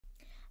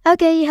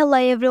Okay, hello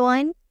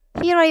everyone.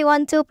 Here I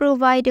want to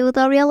provide a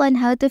tutorial on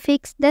how to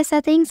fix the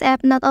settings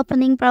app not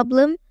opening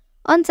problem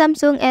on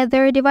Samsung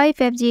A35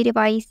 5G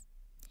device.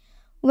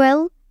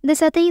 Well, the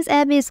settings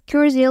app is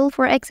crucial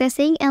for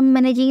accessing and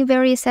managing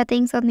various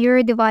settings on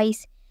your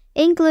device,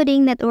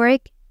 including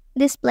network,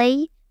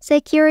 display,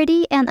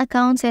 security, and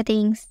account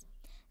settings.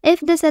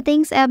 If the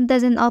settings app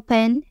doesn't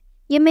open,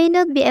 you may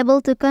not be able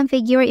to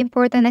configure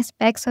important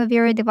aspects of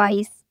your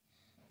device.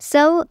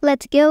 So,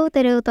 let's go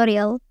to the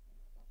tutorial.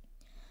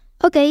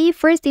 Okay,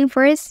 first thing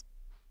first,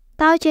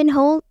 touch and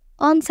hold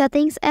on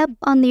Settings app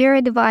on your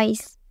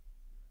device.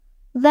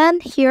 Then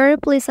here,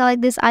 please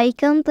select this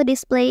icon to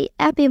display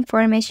app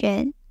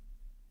information.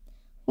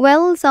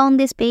 Well, so on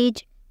this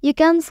page, you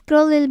can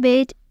scroll a little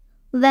bit,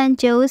 then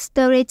choose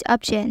Storage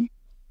option.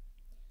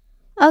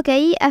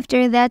 Okay,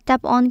 after that,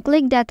 tap on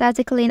Click Data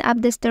to clean up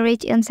the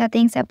storage in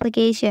Settings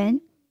application.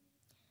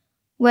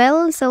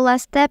 Well, so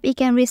last step, you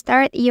can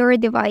restart your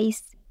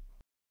device.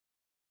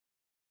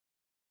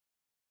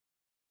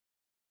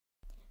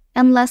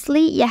 And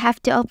lastly, you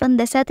have to open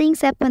the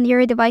settings app on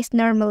your device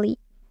normally.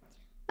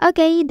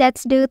 Okay,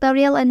 that's the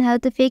tutorial on how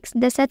to fix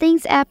the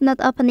settings app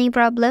not opening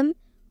problem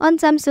on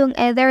Samsung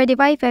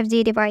A35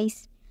 5G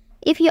device.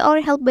 If you are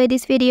helped by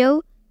this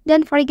video,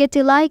 don't forget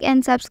to like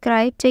and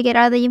subscribe to get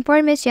other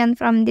information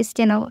from this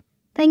channel.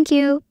 Thank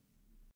you.